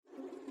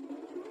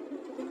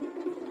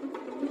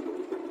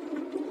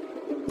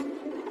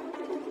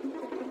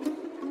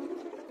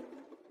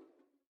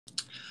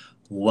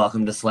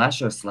Welcome to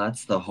Slasher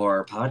Sluts, the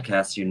horror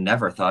podcast you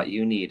never thought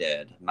you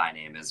needed. My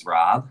name is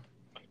Rob.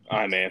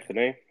 I'm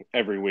Anthony.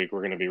 Every week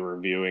we're going to be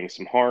reviewing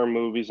some horror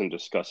movies and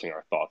discussing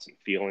our thoughts and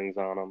feelings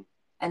on them.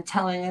 And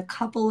telling a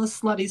couple of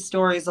slutty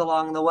stories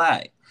along the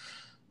way.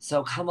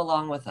 So come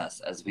along with us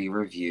as we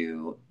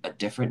review a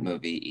different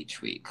movie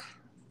each week.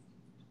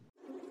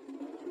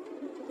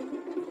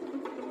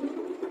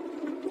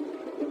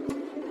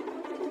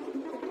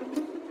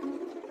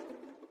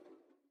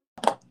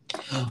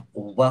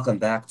 Welcome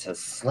back to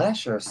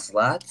Slasher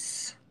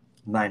Sluts.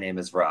 My name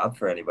is Rob,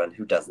 for anyone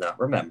who does not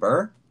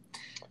remember.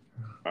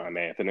 I'm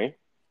Anthony.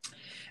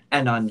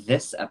 And on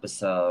this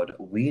episode,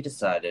 we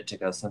decided to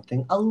go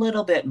something a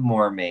little bit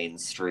more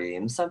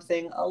mainstream,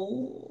 something a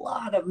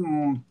lot of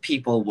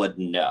people would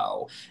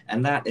know,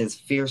 and that is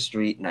Fear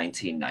Street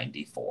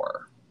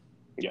 1994.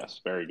 Yes,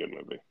 very good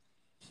movie.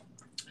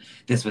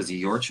 This was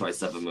your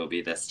choice of a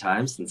movie this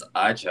time, since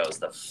I chose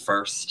the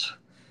first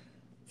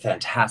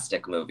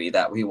fantastic movie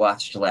that we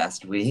watched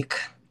last week.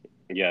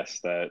 Yes,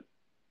 that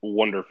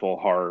wonderful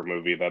horror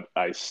movie that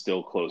I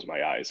still close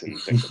my eyes and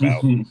think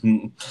about.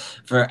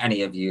 For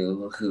any of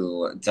you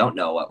who don't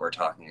know what we're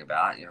talking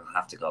about, you'll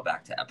have to go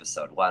back to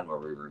episode 1 where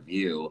we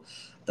review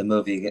the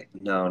movie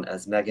known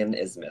as Megan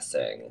is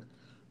Missing.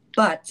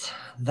 But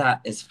that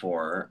is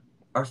for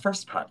our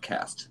first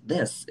podcast.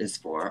 This is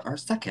for our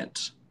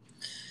second.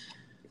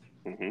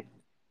 Mm-hmm.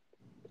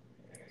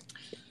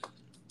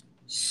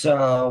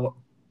 So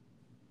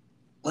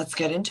let's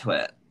get into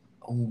it.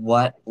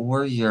 What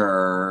were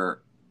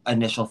your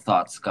initial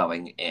thoughts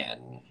going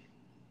in?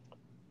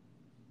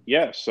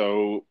 Yeah,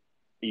 so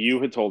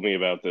you had told me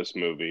about this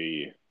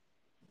movie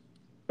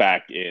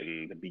back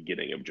in the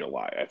beginning of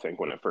July, I think,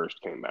 when it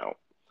first came out.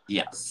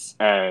 Yes.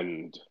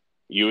 And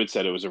you had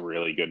said it was a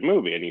really good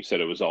movie, and you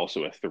said it was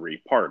also a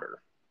three-parter.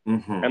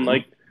 Mm-hmm.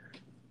 And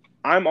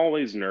I'm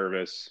always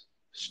nervous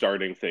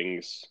starting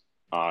things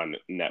on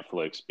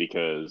Netflix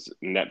because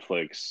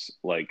Netflix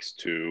likes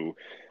to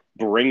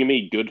bring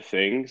me good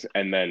things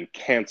and then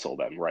cancel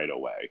them right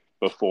away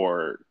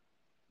before,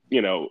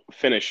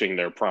 finishing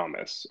their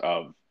promise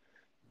of,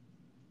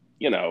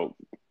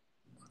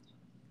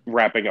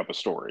 wrapping up a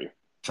story.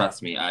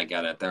 Trust me, I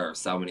get it. There are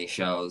so many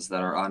shows that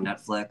are on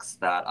Netflix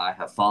that I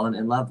have fallen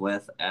in love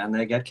with, and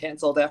they get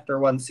canceled after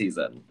one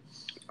season.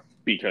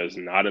 Because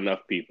not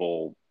enough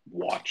people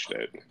watched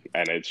it,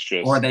 and it's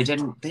just, or they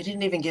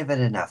didn't even give it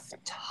enough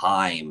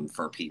time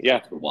for people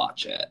to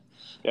watch it.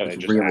 Yeah,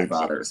 which really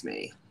bothers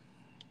me.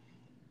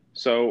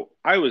 So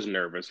I was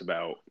nervous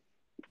about,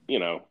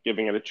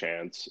 giving it a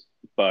chance,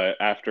 but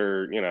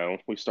after,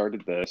 we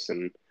started this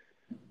and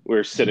we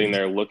were sitting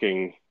there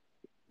looking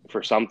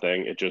for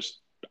something,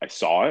 I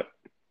saw it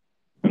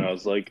and I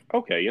was like,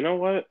 okay, you know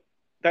what?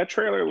 That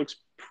trailer looks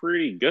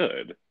pretty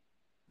good.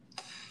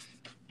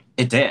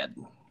 It did.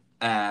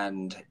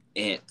 And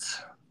it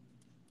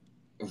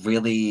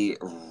really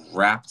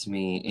wrapped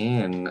me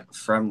in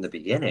from the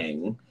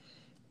beginning.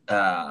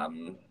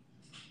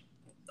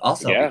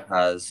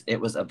 Because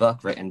it was a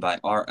book written by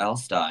R.L.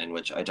 Stine,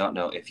 which I don't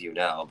know if you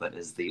know, but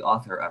is the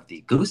author of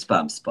the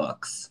Goosebumps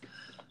books,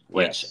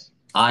 which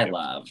I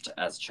loved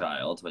as a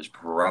child, which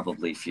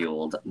probably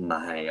fueled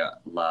my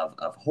love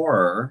of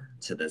horror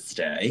to this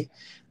day.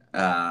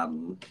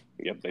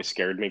 They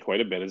scared me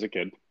quite a bit as a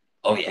kid.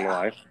 Oh,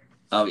 yeah.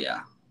 Oh,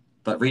 yeah.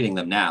 But reading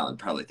them now, I'd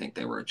probably think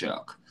they were a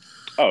joke.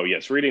 Oh,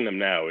 yes. Reading them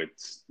now,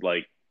 it's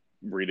like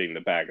reading the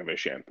back of a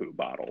shampoo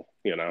bottle,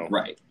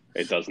 Right.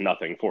 It does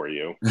nothing for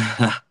you.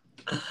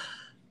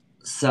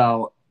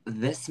 So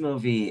this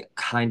movie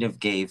kind of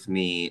gave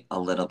me a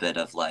little bit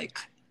of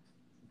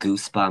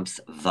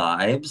Goosebumps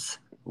vibes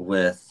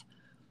with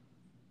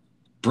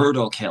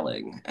brutal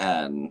killing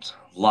and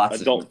lots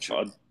of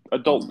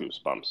adult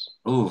Goosebumps.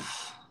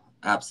 Oof,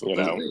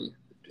 absolutely.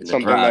 And the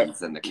something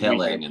drugs and the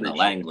killing and the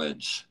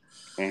language.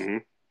 Mm-hmm.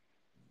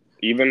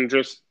 Even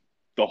just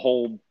the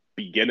whole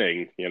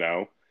beginning,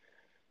 Now,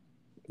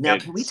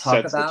 can we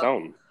talk about the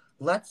tone?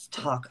 Let's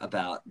talk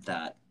about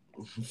that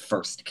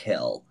first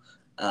kill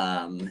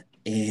in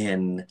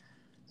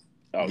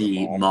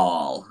the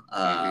mall.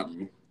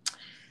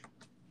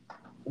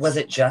 Was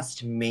it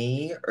just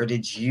me, or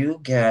did you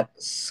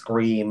get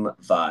Scream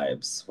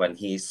vibes when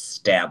he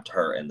stabbed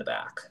her in the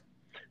back?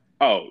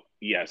 Oh,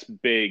 yes.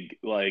 Big,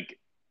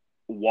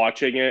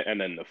 watching it, and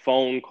then the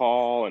phone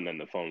call, and then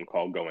the phone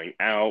call going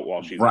out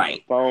while she's on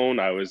the phone.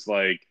 I was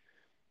like,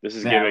 this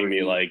is giving me,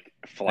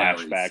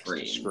 flashbacks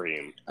to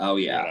Scream. Oh,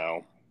 yeah.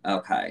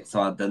 Okay,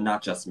 so then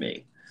not just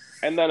me.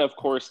 And then, of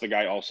course, the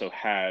guy also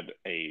had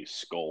a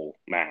skull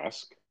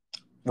mask.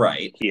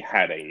 Right. He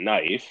had a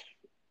knife.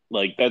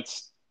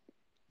 That's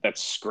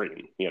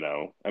Scream,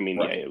 I mean,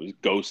 right. Yeah, it was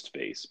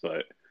Ghostface,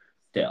 but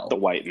still, the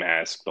white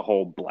mask, the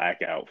whole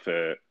black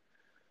outfit,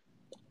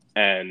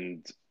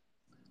 and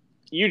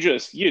you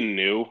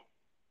knew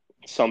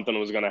something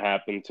was going to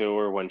happen to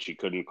her when she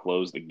couldn't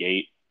close the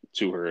gate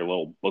to her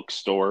little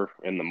bookstore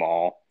in the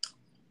mall.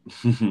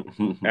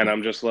 And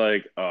I'm just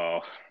like,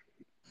 oh,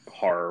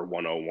 horror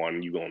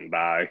 101, you gonna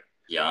die.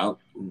 Yeah.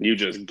 You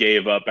just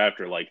gave up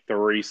after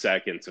 3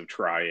 seconds of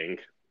trying.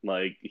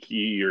 Like,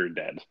 you're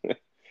dead.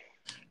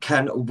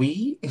 Can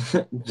we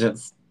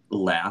just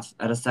laugh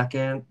at a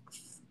second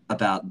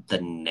about the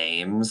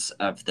names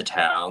of the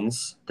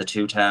towns, the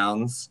two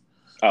towns?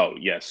 Oh,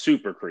 yeah,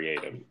 super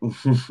creative.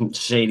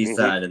 Shady Hmm.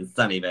 Side and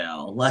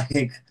Sunnyvale.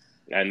 Like,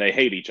 And they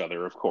hate each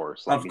other, of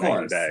course, like of night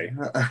and course.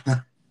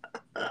 day.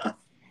 Yeah,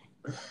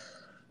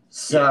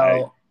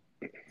 So,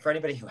 for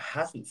anybody who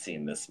hasn't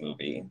seen this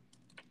movie,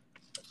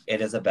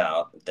 it is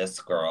about this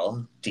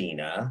girl,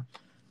 Dina,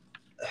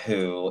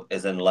 who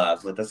is in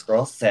love with this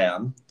girl,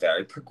 Sam.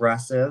 Very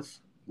progressive.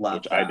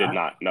 which Love I did that.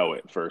 not know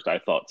at first. I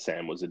thought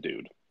Sam was a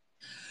dude.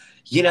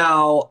 You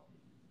know,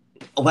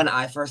 when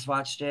I first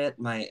watched it,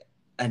 my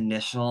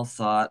initial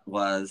thought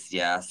was,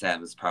 yeah,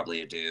 Sam is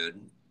probably a dude.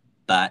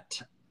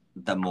 But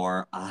the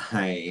more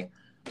I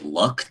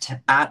looked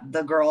at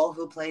the girl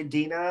who played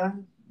Dina,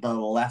 the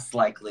less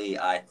likely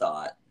I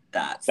thought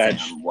that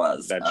That's Sam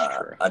was that's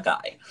true. a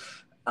guy.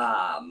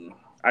 Um,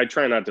 I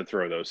try not to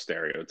throw those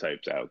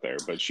stereotypes out there,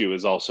 but she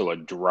was also a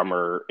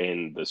drummer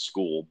in the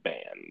school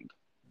band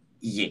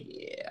yeah.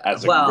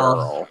 as a Well,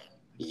 girl.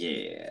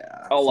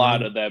 yeah. A lot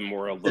So of them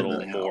were a didn't little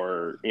really help.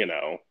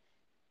 more,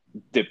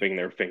 dipping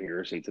their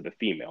fingers into the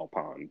female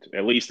pond,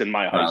 at least in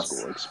my high Gross.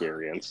 school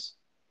experience.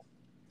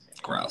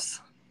 Gross.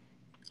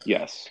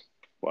 Yes.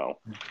 Well,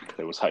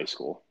 it was high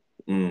school.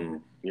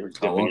 Mm. You were But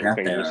dipping we'll your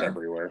get fingers there.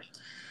 everywhere.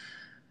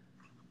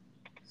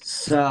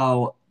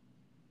 So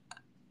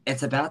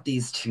it's about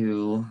these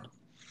two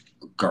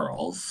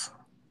girls,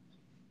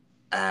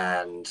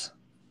 and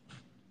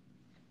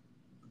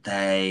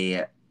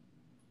they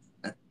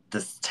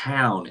this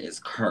town is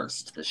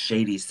cursed. The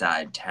Shady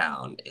Side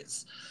town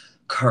is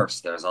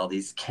cursed. There's all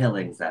these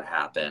killings that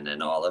happen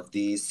and all of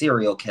these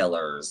serial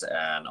killers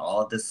and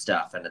all of this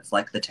stuff, and it's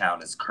like the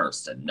town is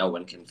cursed and no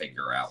one can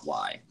figure out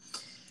why.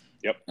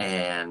 Yep.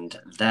 And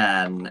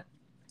then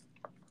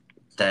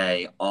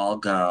they all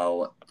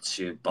go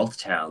to both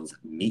towns,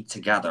 meet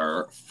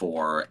together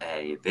for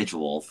a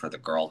vigil for the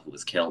girl who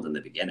was killed in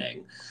the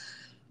beginning.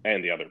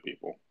 And the other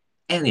people.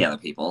 And the other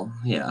people,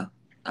 yeah.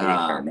 We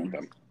don't care about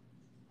them.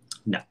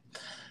 No.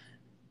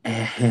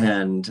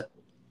 And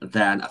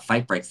then a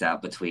fight breaks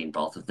out between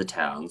both of the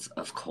towns,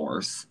 of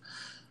course.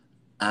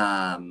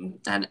 And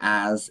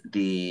as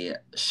the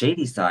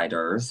Shady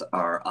Siders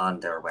are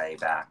on their way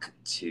back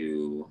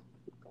to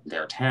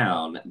their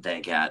town,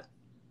 they get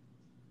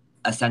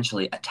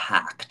essentially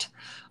attacked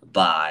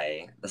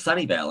by the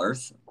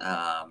Sunnyvalers,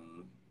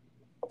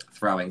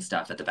 throwing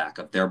stuff at the back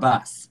of their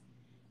bus.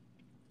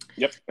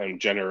 Yep. And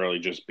generally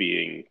just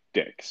being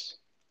dicks.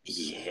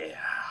 Yeah.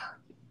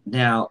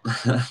 Now,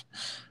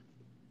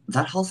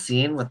 that whole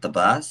scene with the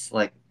bus,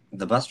 like,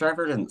 the bus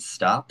driver didn't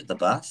stop the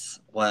bus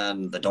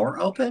when the door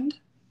opened.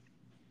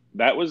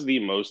 That was the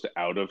most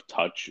out of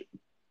touch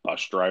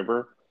bus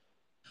driver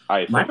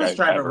I My think bus I've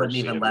driver ever wouldn't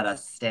even seen. let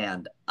us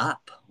stand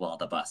up while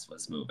the bus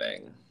was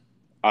moving.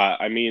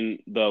 I mean,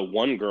 the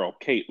one girl,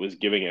 Kate, was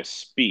giving a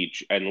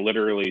speech and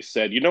literally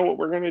said, "You know what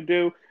we're gonna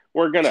do?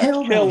 We're gonna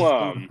Kill kill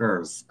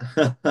those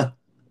them." fuckers.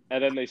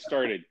 And then they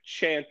started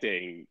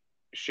chanting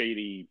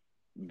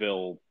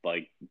Shadyville,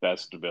 like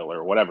Bestville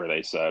or whatever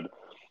they said.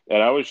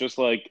 And I was just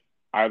like,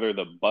 either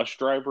the bus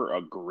driver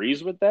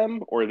agrees with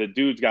them or the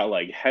dude's got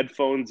like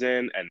headphones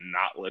in and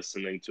not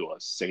listening to a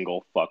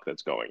single fuck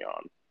that's going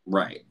on.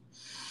 Right.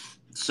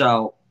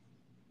 So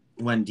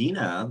when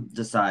Dina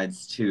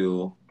decides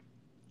to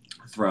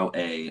throw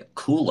a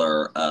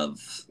cooler of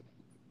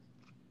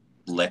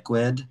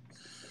liquid,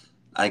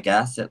 I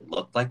guess it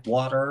looked like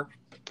water.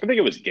 I think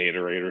it was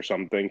Gatorade or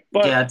something. Yeah,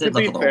 But it to did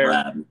look be a little fair,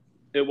 red.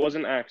 it was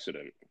an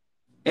accident.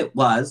 It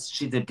was.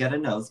 She did get a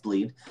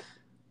nosebleed.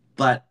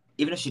 But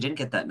even if she didn't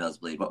get that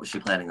nosebleed, what was she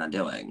planning on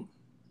doing?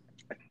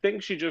 I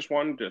think she just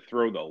wanted to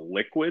throw the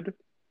liquid,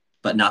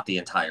 But not the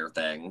entire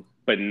thing.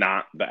 but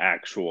not the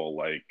actual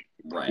like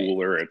Right.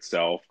 cooler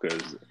itself,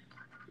 because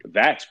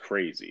that's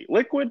crazy.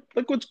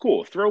 Liquid's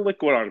cool. Throw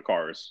liquid on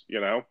cars.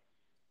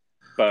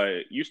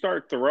 But you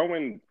start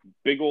throwing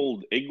big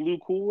old igloo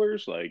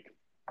coolers, like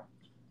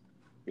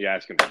you're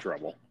asking for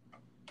trouble.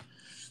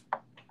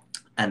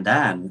 And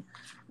then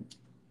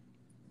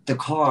the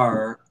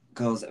car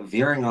goes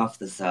veering off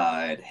the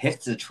side,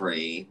 hits a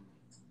tree,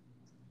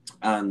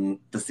 and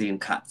the scene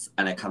cuts,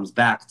 and it comes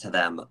back to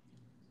them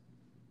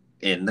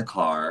in the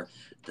car.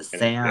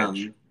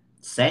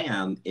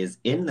 Sam is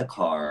in the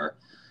car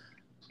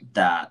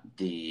that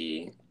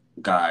the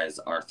guys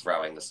are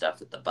throwing the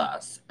stuff at the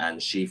bus,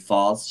 and she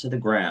falls to the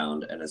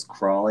ground and is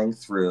crawling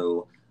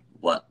through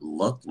what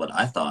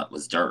I thought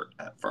was dirt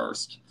at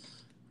first.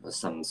 It was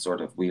some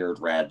sort of weird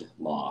red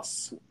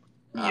moss.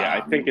 Yeah,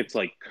 I think it's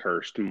like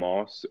cursed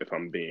moss, if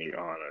I'm being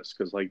honest,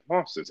 because like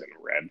moss isn't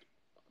red.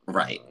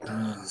 Right.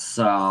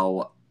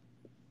 So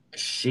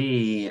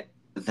she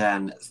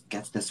then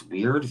gets this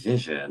weird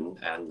vision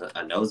and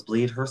a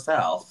nosebleed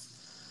herself,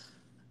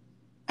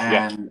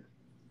 Yeah. and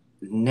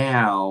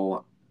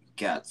now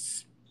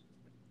gets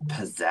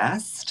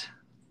possessed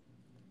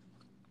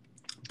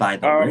by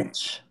the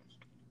witch.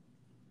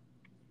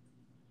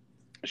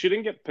 She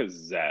didn't get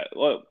possessed.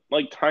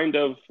 Like kind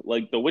of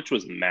like the witch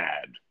was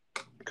mad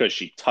because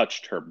she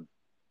touched her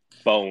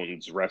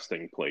bones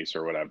resting place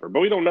or whatever. But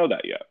we don't know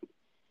that yet.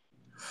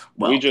 We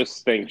Well,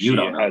 just think you she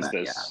don't know has that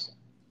yet. this,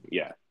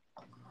 yeah.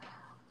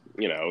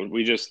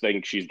 We just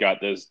think she's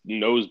got this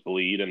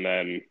nosebleed, and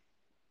then,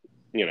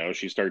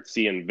 she starts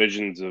seeing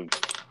visions of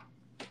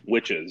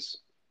witches.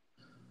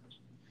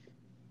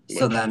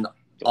 So then A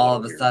all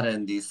of a weird.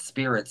 sudden, these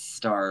spirits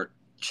start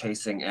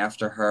chasing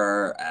after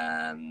her,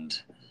 and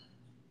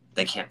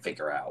they can't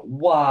figure out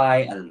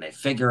why. And then they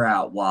figure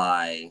out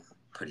why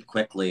pretty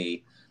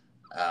quickly.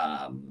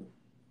 That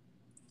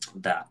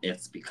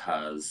it's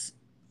because.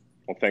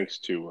 Well, thanks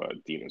to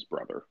Dina's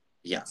brother.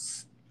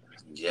 Yes.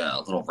 Yeah,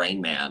 little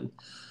Rain Man.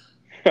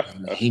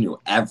 He knew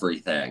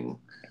everything.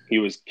 He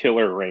was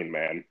Killer Rain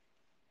Man.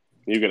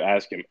 You could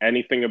ask him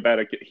anything about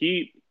it.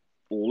 He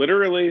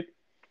literally,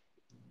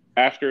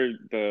 after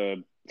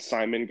the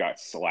Simon got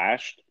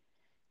slashed,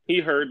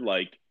 he heard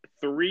like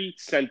 3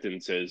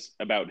 sentences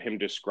about him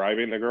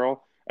describing the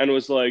girl and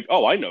was like,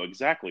 "Oh, I know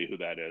exactly who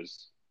that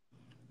is."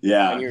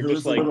 Yeah, And you're it just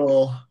was like,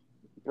 a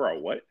bro,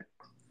 what?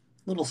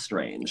 little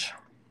strange.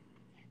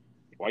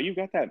 Why you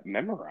got that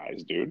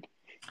memorized, dude?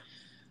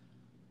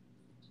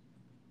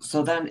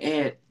 So then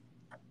it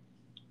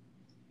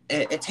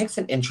takes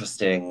an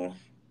interesting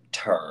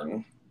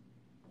turn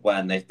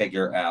when they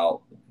figure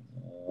out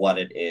what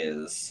it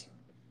is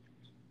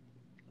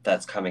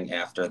that's coming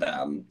after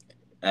them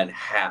and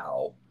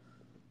how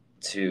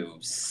to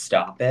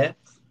stop it.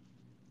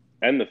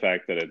 And the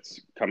fact that it's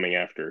coming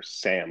after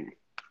Sam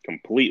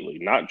completely,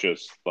 not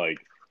just like,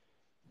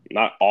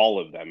 not all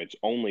of them. It's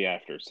only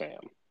after Sam.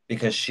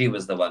 Because she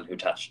was the one who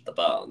touched the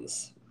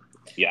bones.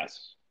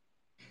 Yes.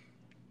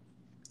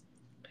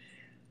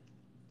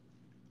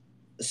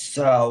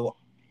 So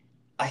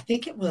I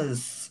think it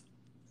was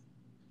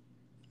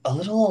a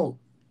little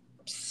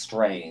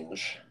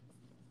strange,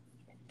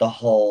 the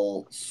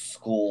whole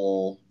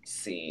school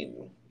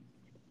scene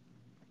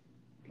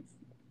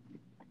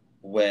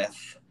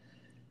with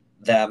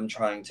them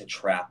trying to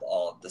trap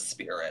all of the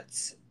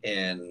spirits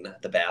in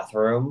the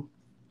bathroom.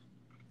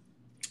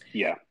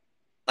 Yeah.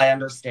 I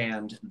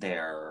understand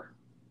their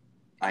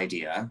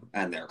idea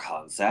and their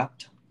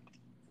concept.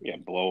 Yeah,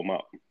 blow them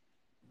up.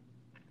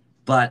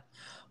 But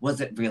was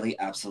it really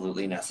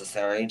absolutely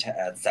necessary to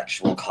add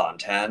sexual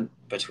content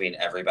between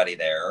everybody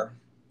there?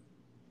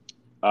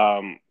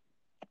 I'm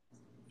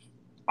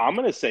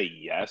going to say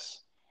yes,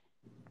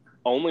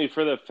 only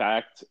for the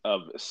fact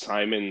of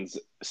Simon's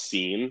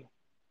scene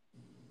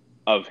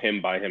of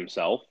him by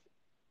himself.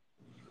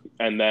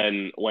 And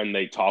then when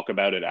they talk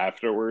about it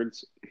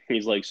afterwards,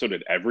 he's like, "So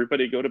did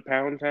everybody go to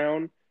Pound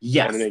Town?"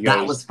 Yes, And then he that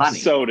goes, was funny.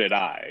 "So did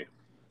I."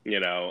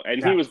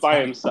 And he was by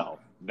himself.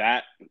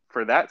 That,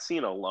 for that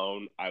scene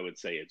alone, I would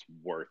say it's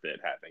worth it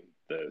having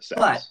the sex.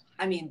 But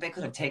I mean, they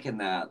could have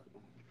taken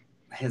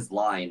his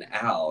line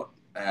out,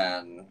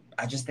 and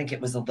I just think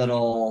it was a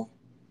little.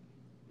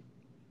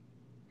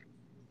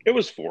 It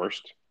was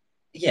forced.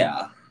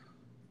 Yeah.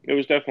 It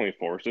was definitely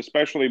forced,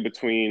 especially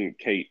between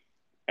Kate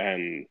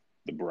and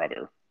the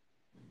brother.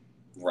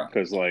 Right.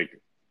 Because, like,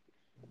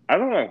 I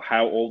don't know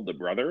how old the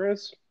brother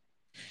is.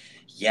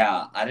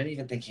 Yeah, I didn't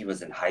even think he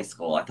was in high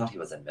school. I thought he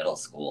was in middle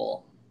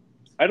school.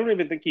 I don't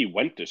even think he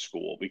went to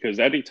school because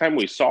every time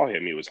we saw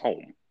him, he was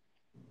home.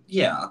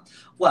 Yeah.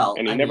 Well,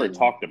 and he never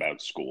talked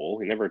about school.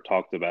 He never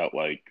talked about,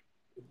 like...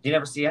 You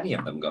never see any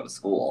of them go to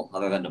school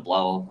other than to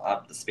blow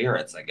up the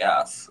spirits, I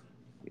guess.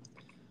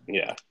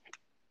 Yeah.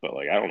 But,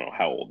 like, I don't know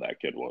how old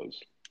that kid was.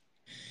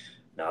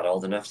 Not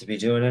old enough to be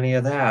doing any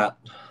of that.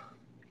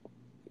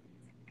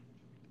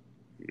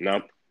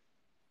 No.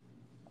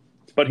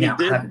 But he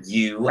did. Have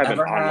you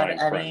ever had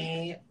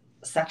any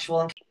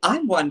sexual?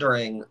 I'm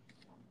wondering,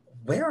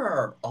 where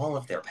are all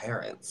of their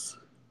parents?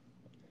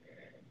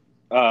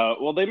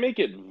 Well, they make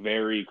it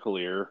very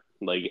clear,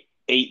 like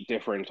 8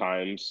 different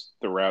times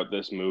throughout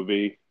this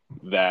movie,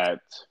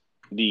 that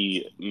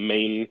the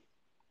main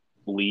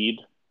lead,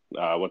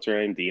 what's her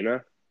name,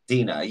 Dina?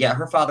 Dina, yeah,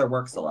 her father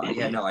works a lot.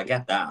 Yeah, no, I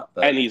get that.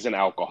 But... And he's an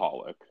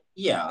alcoholic.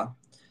 Yeah.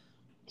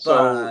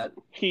 So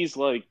he's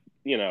like,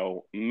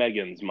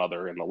 Megan's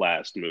mother in the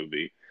last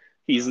movie.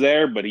 He's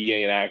there, but he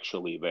ain't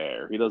actually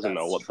there. He doesn't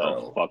know what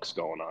the fuck's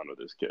going on with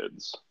his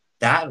kids.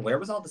 And where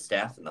was all the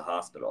staff in the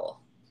hospital?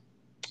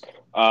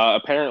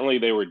 Apparently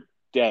they were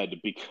dead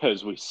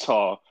because we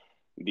saw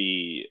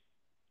the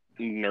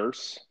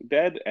nurse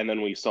dead, and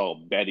then we saw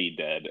Betty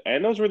dead.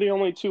 And those were the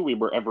only 2 we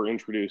were ever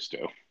introduced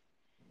to.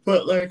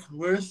 But, like,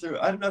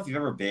 I don't know if you've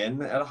ever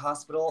been at a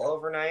hospital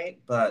overnight,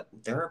 but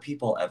there are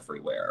people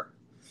everywhere.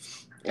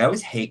 I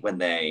always hate when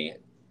they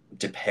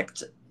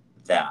depict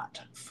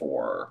that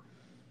for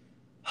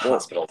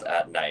hospitals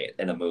at night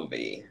in a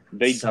movie.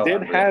 They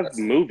did have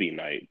movie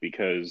night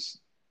because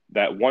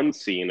that one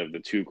scene of the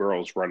 2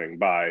 girls running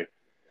by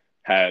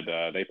had,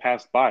 they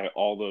passed by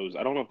all those,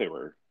 I don't know if they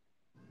were,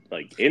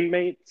 like,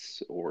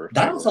 inmates or...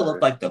 That also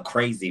looked like the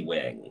crazy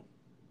wing.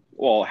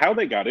 Well, how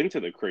they got into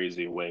the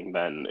crazy wing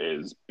then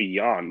is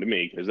beyond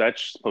me, because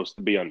that's supposed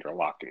to be under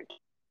lock and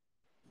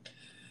key.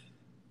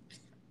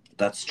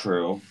 That's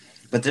true.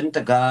 But didn't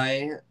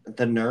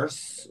the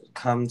nurse,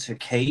 come to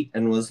Kate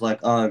and was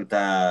like, "Oh,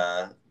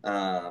 the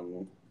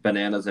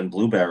bananas and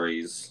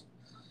blueberries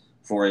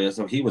for you"?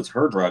 So he was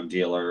her drug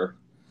dealer.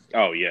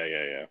 Oh yeah,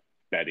 yeah, yeah.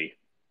 Betty,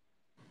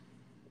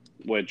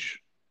 which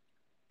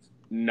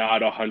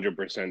not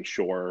 100%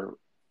 sure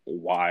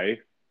why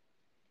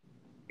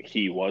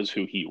he was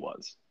who he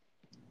was.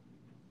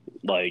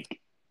 Like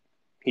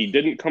he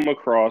didn't come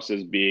across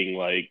as being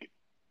like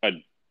a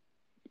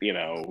you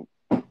know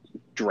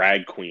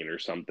drag queen or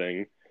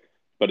something,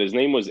 but his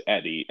name was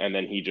Eddie, and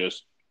then he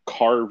just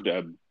carved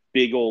a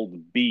big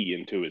old B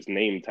into his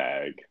name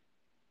tag.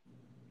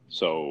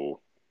 So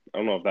I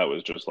don't know if that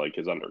was just like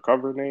his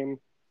undercover name.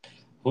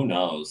 Who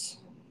knows?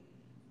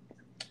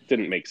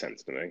 Didn't make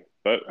sense to me,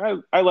 but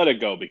I let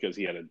it go because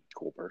he had a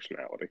cool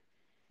personality.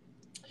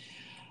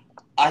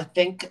 I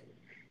think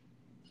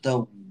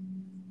the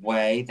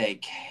way they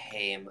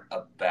came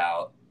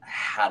about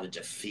how to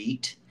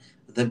defeat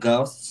the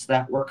ghosts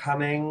that were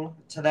coming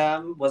to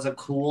them was a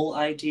cool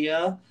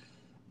idea.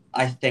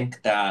 I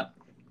think that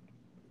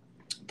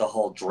the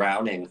whole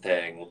drowning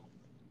thing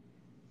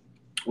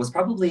was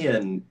probably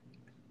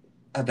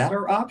a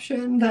better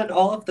option than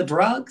all of the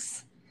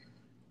drugs.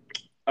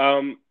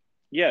 Um,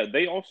 yeah,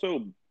 they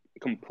also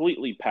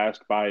completely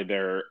passed by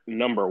their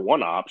number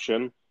one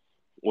option,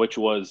 which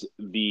was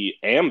the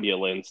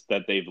ambulance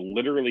that they've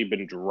literally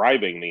been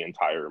driving the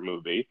entire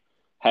movie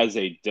has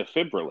a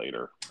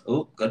defibrillator.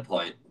 Oh, good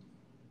point.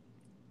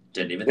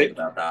 Didn't even think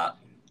They, about that.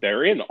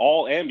 they're in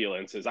all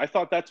ambulances. I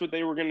thought that's what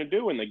they were going to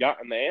do when they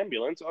got in the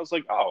ambulance. I was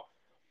like, oh,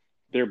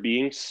 they're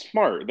being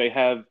smart. They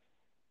have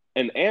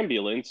an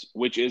ambulance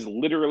which is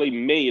literally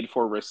made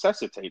for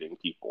resuscitating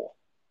people.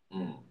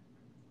 Mm.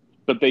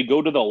 But they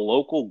go to the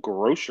local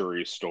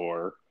grocery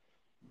store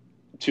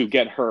to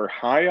get her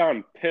high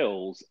on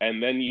pills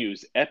and then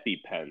use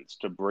EpiPens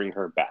to bring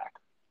her back.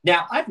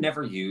 Now, I've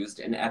never used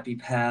an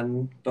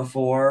EpiPen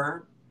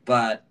before,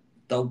 but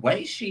the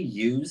way she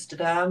used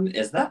them,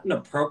 is that an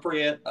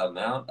appropriate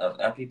amount of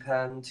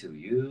EpiPen to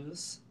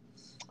use?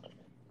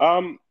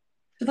 Um,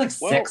 It's like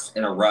well, six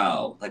in a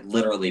row, like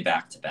literally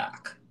back to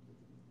back.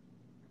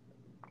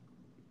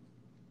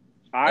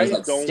 Or it's I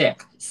like don't,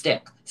 stick,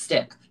 stick,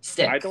 stick,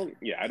 stick. I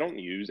don't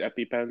use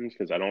EpiPens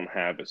because I don't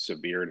have a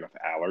severe enough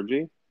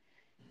allergy.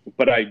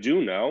 But I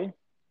do know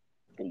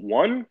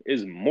one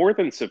is more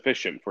than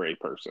sufficient for a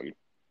person.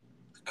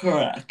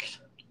 Correct.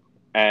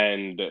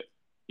 And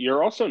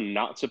you're also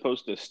not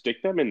supposed to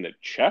stick them in the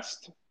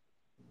chest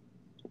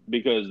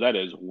because that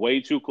is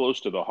way too close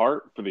to the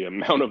heart for the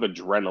amount of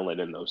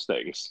adrenaline in those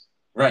things.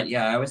 Right,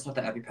 yeah, I always thought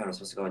the EpiPen was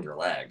supposed to go in your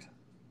leg.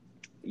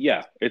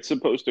 Yeah, it's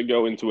supposed to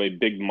go into a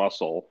big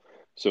muscle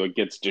so it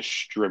gets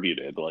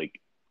distributed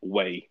like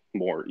way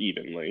more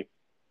evenly.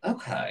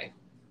 Okay.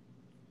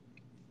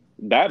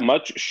 That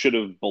much should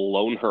have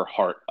blown her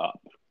heart up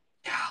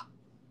Yeah.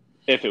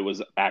 if it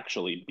was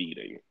actually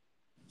beating.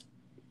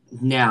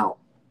 Now,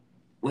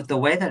 with the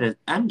way that it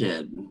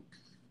ended,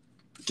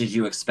 did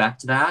you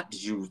expect that?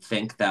 Did you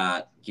think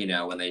that,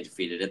 when they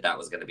defeated it, that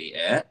was going to be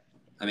it?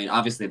 I mean,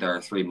 obviously, there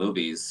are three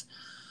movies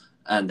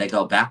and they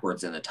go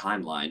backwards in the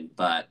timeline,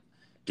 but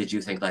did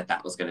you think like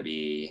that was going to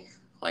be,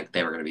 like,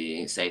 they were going to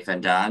be safe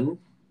and done?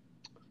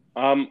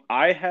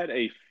 I had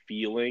a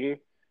feeling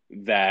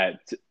that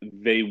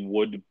they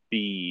would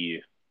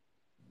be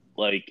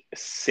like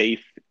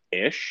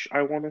safe-ish,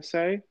 I want to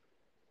say.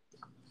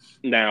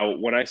 Now,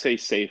 when I say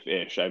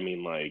safe-ish, I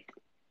mean like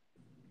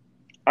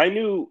I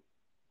knew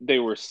they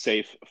were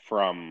safe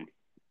from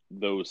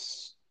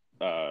those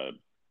uh,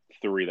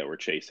 three that were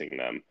chasing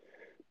them,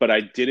 but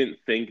I didn't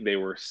think they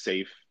were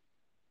safe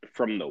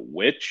from the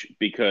witch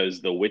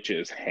because the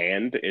witch's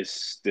hand is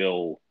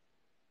still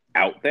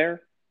out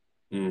there.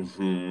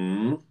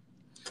 Mm-hmm.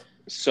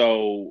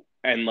 So,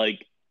 and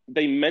like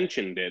they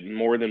mentioned it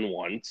more than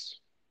once,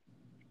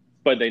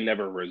 but they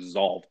never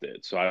resolved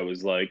it. So I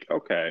was like,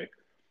 okay,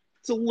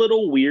 it's a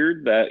little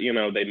weird that,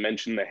 they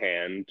mention the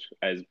hand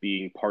as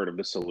being part of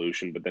the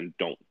solution, but then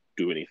don't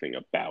do anything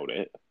about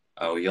it.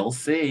 Oh, you'll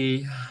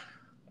see.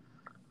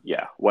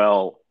 Yeah.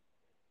 Well,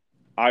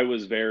 I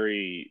was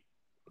very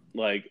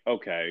like,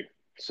 okay,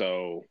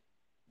 so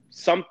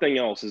something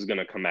else is going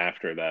to come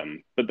after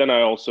them. But then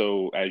I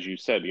also, as you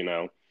said,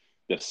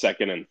 the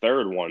second and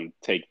third one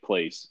take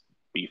place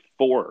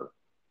before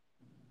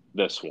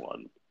this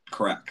one.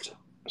 Correct.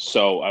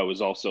 So I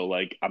was also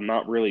like, I'm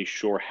not really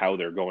sure how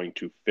they're going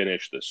to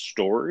finish the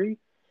story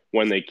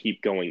when they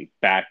keep going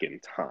back in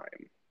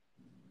time,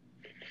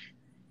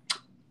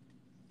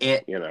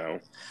 It. you know?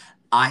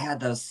 I had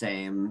those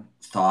same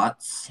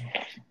thoughts,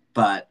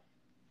 but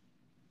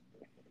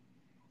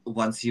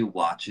once you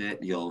watch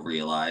it, you'll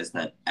realize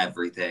that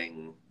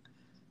everything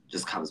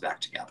just comes back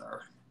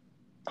together.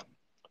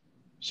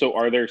 So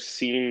are there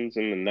scenes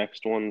in the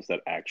next ones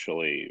that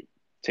actually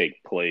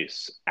take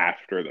place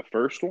after the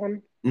first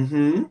one?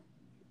 Mm-hmm.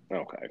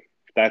 Okay.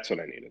 That's what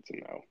I needed to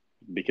know.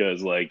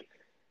 Because, like,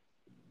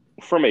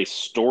 from a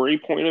story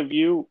point of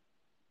view,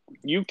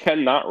 you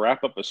cannot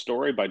wrap up a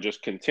story by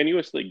just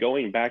continuously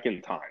going back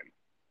in time.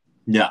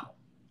 No.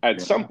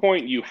 At some Yeah.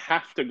 point, you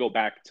have to go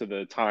back to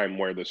the time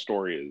where the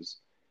story is,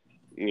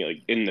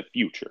 like in the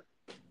future,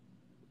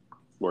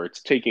 where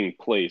it's taking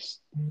place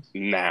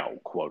now,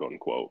 quote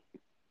unquote,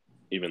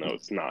 even though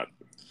it's not,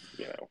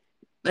 you know.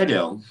 They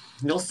do.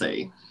 You'll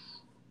see.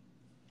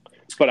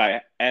 But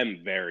I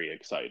am very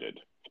excited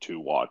to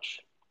watch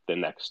the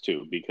next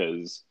two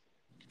because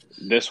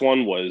this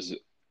one was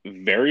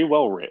very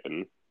well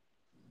written,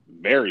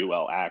 very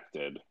well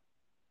acted.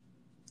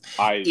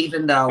 I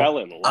Even though fell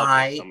in love with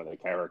I some of the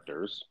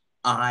characters.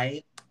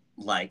 I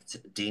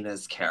liked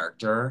Dina's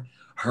character,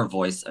 her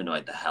voice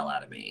annoyed the hell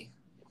out of me.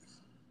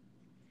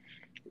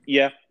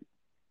 Yeah,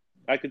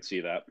 I could see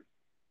that.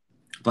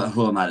 But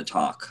who am I to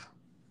talk?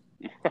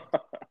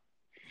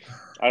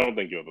 I don't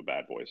think you have a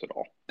bad voice at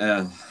all.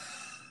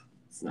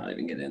 Let's not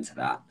even get into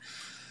that.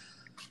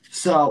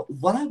 So,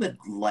 what I would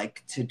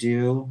like to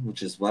do,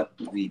 which is what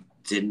we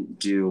didn't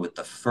do with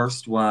the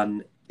first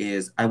one,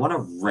 is I want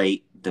to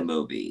rate the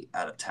movie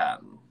out of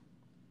 10.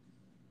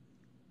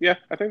 Yeah,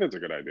 I think that's a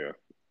good idea.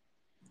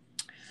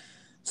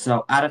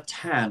 So, out of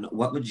 10,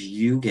 what would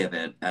you give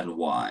it and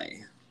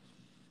why?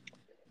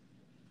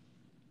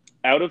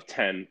 Out of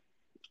 10,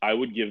 I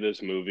would give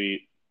this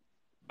movie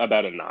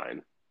about a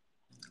 9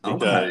 Okay.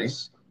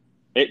 because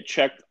it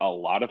checked a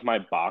lot of my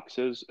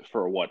boxes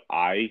for what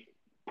I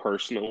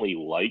personally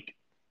like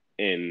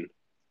in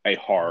a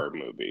horror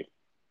movie.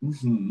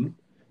 Mm-hmm.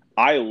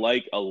 I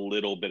like a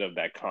little bit of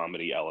that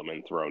comedy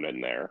element thrown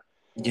in there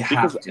You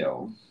because have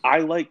to. I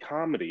like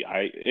comedy.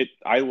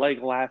 I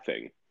like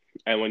laughing.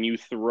 And when you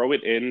throw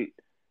it in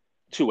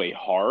to a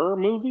horror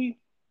movie,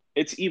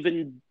 it's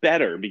even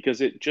better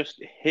because it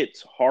just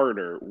hits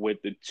harder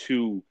with the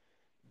two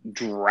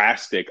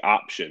drastic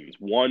options.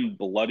 One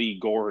bloody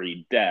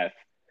gory death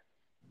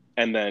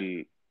and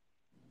then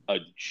a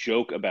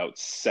joke about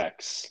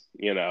sex,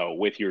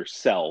 with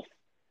yourself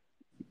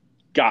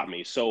got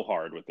me so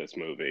hard with this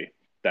movie,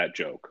 that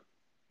joke.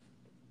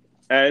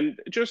 And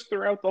just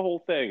throughout the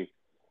whole thing,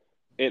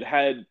 it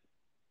had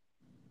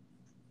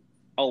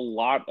a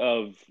lot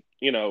of,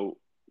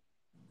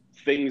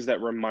 things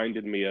that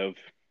reminded me of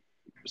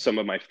some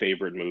of my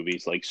favorite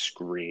movies like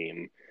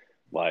Scream,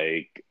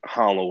 like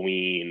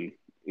Halloween,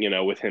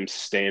 with him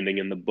standing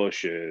in the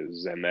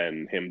bushes and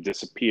then him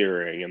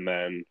disappearing and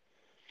then,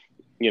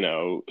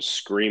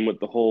 Scream with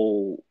the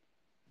whole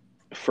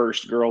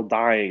first girl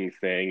dying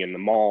thing in the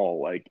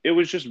mall. Like it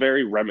was just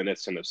very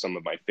reminiscent of some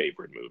of my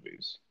favorite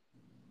movies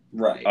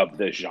Right. of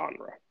this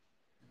genre.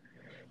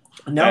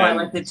 No, I And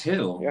liked it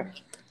too. yeah,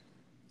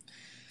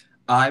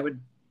 I would,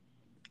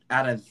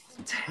 out of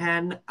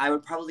 10, I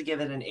would probably give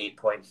it an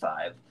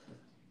 8.5.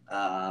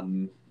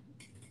 Um,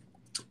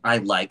 I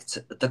liked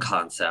the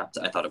concept.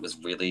 I thought it was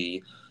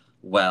really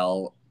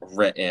well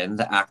written.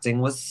 The acting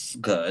was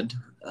good.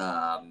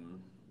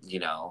 I'm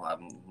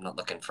not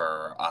looking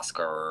for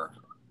Oscar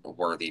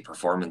worthy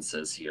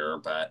performances here,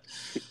 but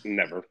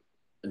never.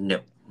 no,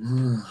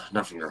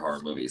 not from your horror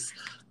movies.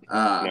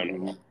 No, no,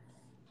 no. Um,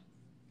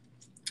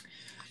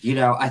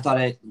 I thought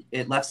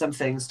it left some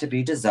things to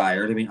be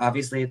desired. I mean,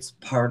 obviously, it's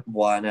part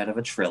one out of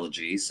a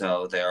trilogy,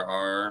 so there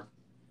are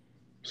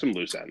Some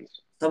loose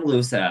ends. some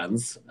loose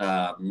ends.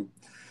 I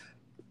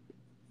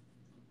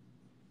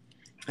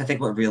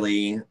think what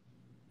really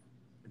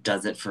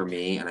does it for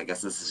me, and I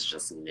guess this is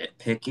just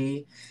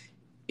nitpicky,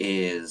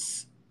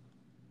 is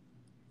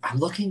I'm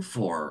looking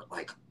for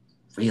like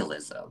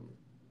realism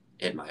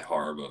in my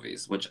horror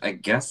movies, which I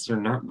guess are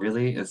not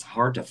really as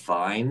hard to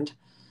find.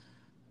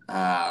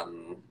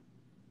 Um,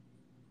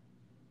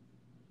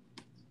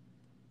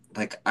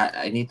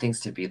 I need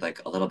things to be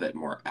like a little bit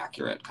more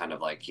accurate, kind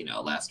of like,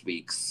 last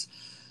week's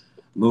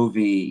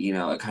movie,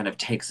 it kind of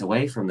takes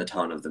away from the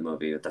tone of the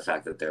movie with the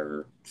fact that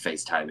they're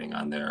FaceTiming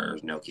on their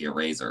Nokia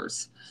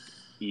razors.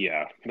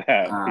 Yeah,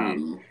 that.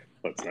 Um,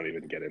 Let's not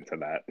even get into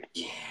that.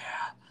 yeah.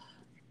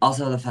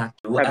 Also, the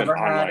fact you I have an ever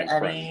had online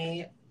friend.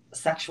 any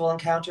sexual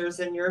encounters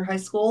in your high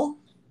school?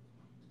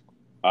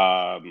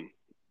 Um,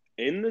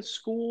 in the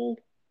school,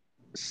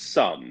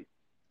 some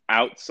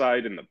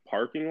outside in the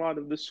parking lot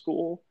of the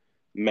school,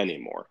 many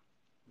more.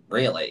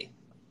 Really?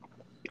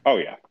 Oh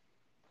yeah.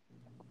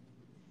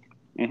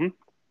 hmm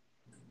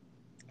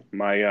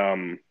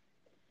My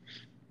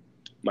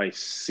my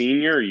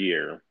senior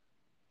year,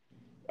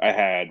 I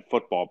had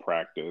football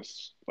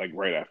practice like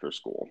right after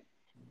school,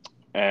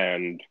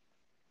 and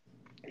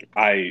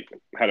I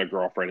had a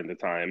girlfriend at the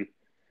time,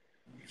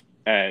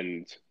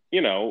 and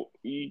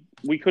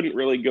we couldn't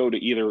really go to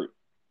either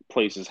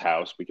place's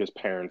house because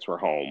parents were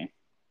home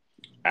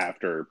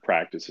after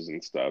practices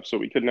and stuff, so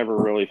we could never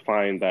really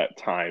find that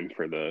time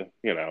for the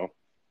Mhm.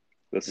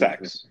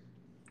 sex.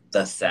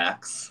 The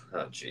sex?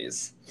 Oh,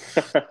 jeez.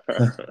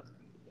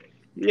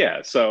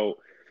 Yeah, so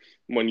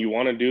when you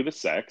want to do the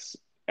sex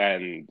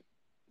and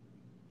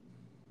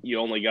you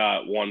only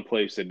got one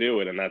place to do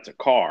it, and that's a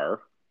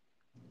car.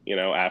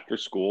 After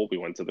school, we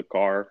went to the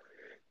car,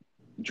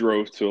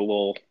 drove to a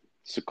little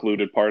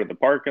secluded part of the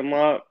parking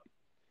lot,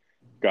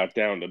 got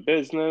down to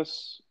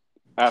business.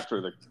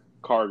 After the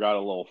car got a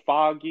little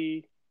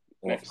foggy,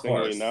 Well, of next thing we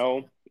course.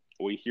 know,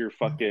 we hear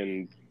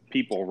fucking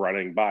people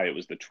running by. It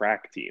was the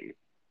track team.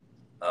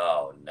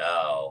 Oh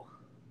no.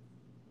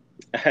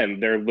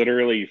 And they're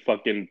literally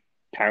fucking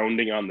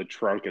pounding on the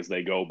trunk as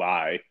they go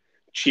by,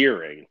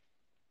 cheering.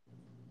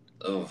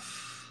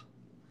 Oof.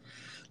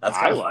 That's I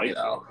kind of funny liked it.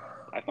 though.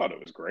 I thought it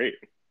was great.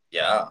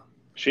 Yeah.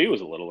 She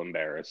was a little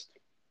embarrassed,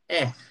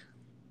 Eh.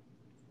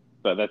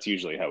 but that's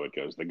usually how it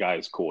goes. The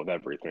guy's cool with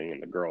everything,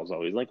 and the girl's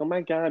always like, "Oh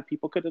my god,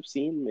 people could have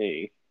seen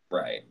me."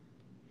 Right.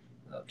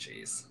 Oh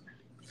jeez.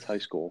 It's high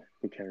school.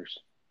 Who cares?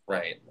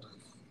 Right.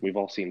 We've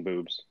all seen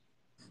boobs.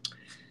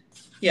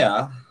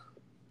 Yeah.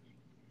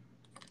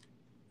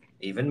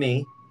 Even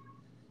me.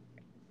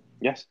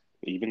 Yes,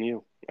 even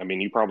you. I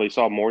mean, you probably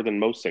saw more than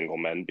most single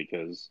men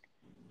because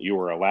you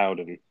were allowed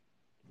in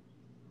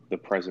the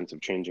presence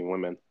of changing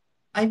women.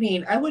 I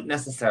mean, I wouldn't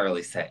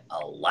necessarily say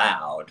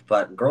allowed,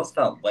 but girls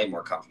felt way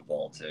more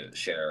comfortable to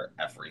share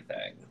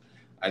everything.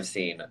 I've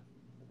seen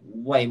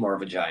way more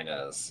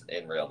vaginas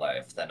in real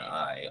life than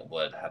I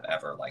would have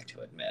ever liked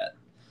to admit.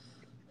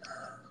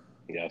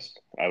 Yes,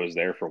 I was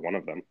there for one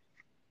of them.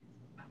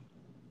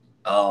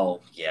 Oh,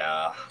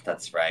 yeah,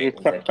 that's right.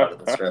 We did go to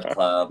the strip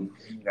club.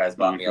 You guys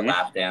bought me a Mm-hmm.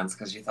 lap dance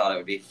because you thought it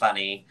would be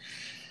funny.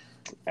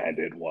 And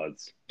it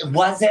was.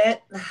 Was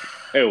it?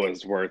 It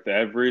was worth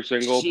every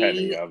single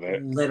penny She of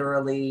it.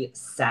 literally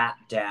sat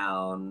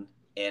down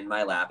in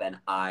my lap and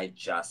I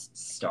just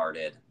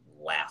started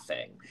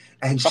laughing.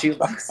 And she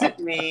looks at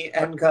me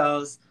and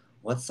goes,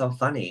 "What's so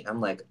funny?" I'm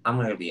like, "I'm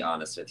going to be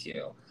honest with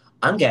you.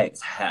 I'm gay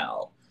as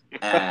hell."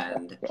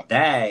 And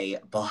they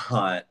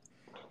bought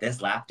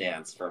this lap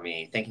dance for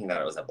me thinking that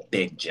it was a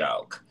big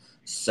joke.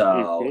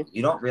 So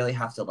you don't really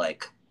have to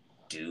like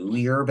do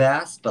your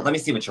best, but let me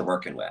see what you're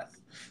working with.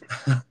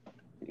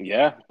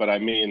 Yeah, but I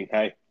mean,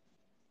 hey,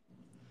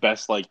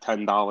 best like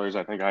 $10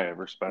 I think I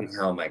ever spent.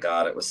 Oh my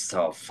god, it was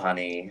so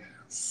funny.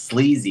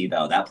 Sleazy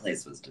though, that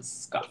place was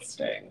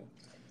disgusting.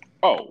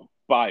 Oh,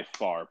 by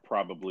far,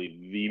 probably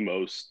the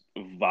most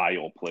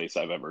vile place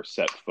I've ever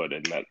set foot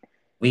in. That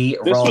We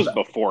this rolled was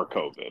before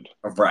COVID.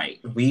 right.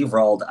 We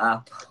rolled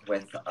up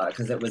with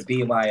because it was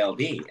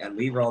BYOB, and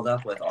we rolled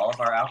up with all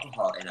of our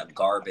alcohol in a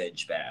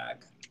garbage bag.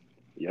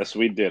 Yes,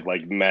 we did.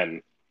 Like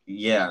men.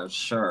 Yeah,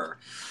 sure.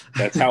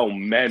 That's how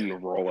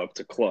men roll up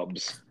to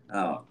clubs.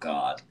 Oh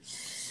god.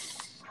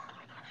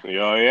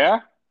 Oh yeah,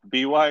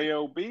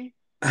 BYOB.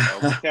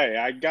 Okay,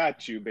 I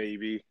got you,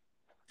 baby.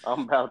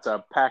 I'm about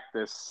to pack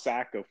this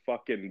sack of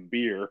fucking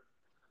beer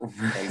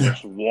and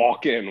just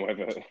walk in with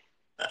it.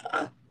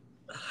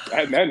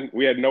 And then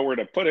we had nowhere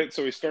to put it,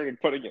 so we started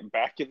putting it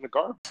back in the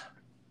garbage.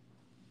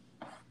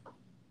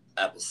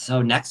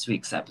 So next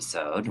week's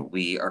episode,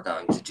 we are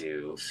going to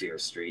do Fear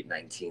Street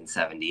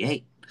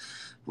 1978,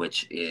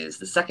 which is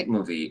the second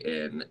movie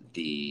in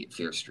the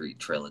Fear Street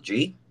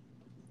trilogy.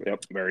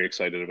 Yep, very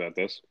excited about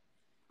this.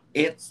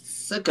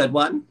 It's a good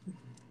one.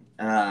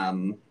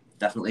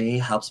 Definitely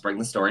helps bring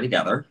the story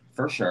together,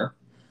 for sure.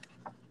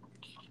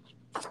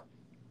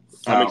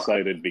 I'm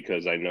excited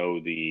because I know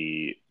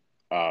the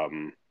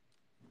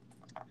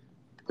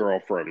girl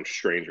from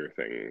Stranger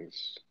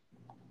Things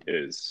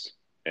is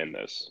in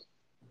this.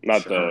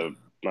 Not Sure.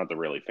 the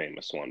really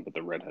famous one, but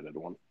the redheaded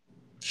one.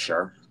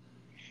 Sure.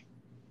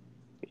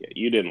 Yeah,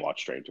 you didn't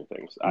watch Stranger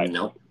Things. I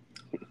know.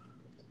 Nope.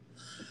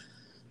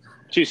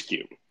 She's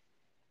cute.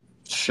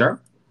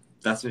 Sure.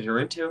 That's what you're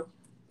into?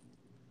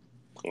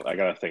 I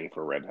got a thing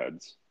for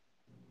redheads.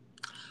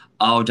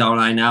 Oh, don't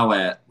I know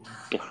it?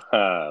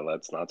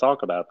 Let's not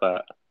talk about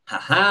that.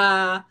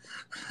 Ha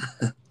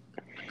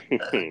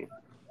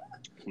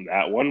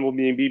That one will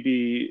maybe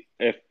be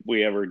if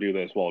we ever do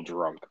this while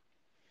drunk.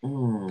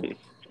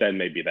 Then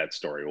maybe that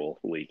story will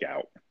leak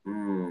out.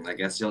 I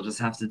guess you'll just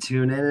have to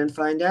tune in and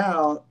find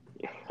out.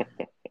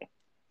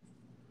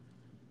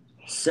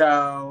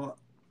 So,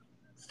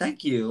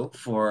 thank you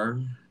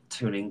for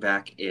tuning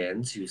back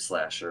in to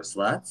Slasher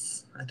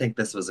Sluts. I think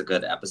this was a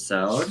good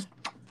episode.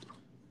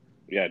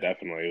 Yeah,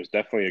 definitely. It was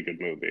definitely a good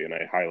movie, and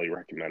I highly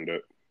recommend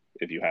it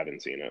if you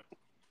haven't seen it.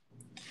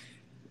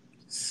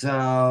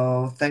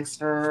 So, thanks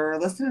for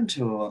listening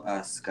to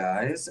us,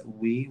 guys.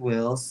 We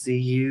will see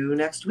you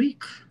next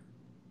week.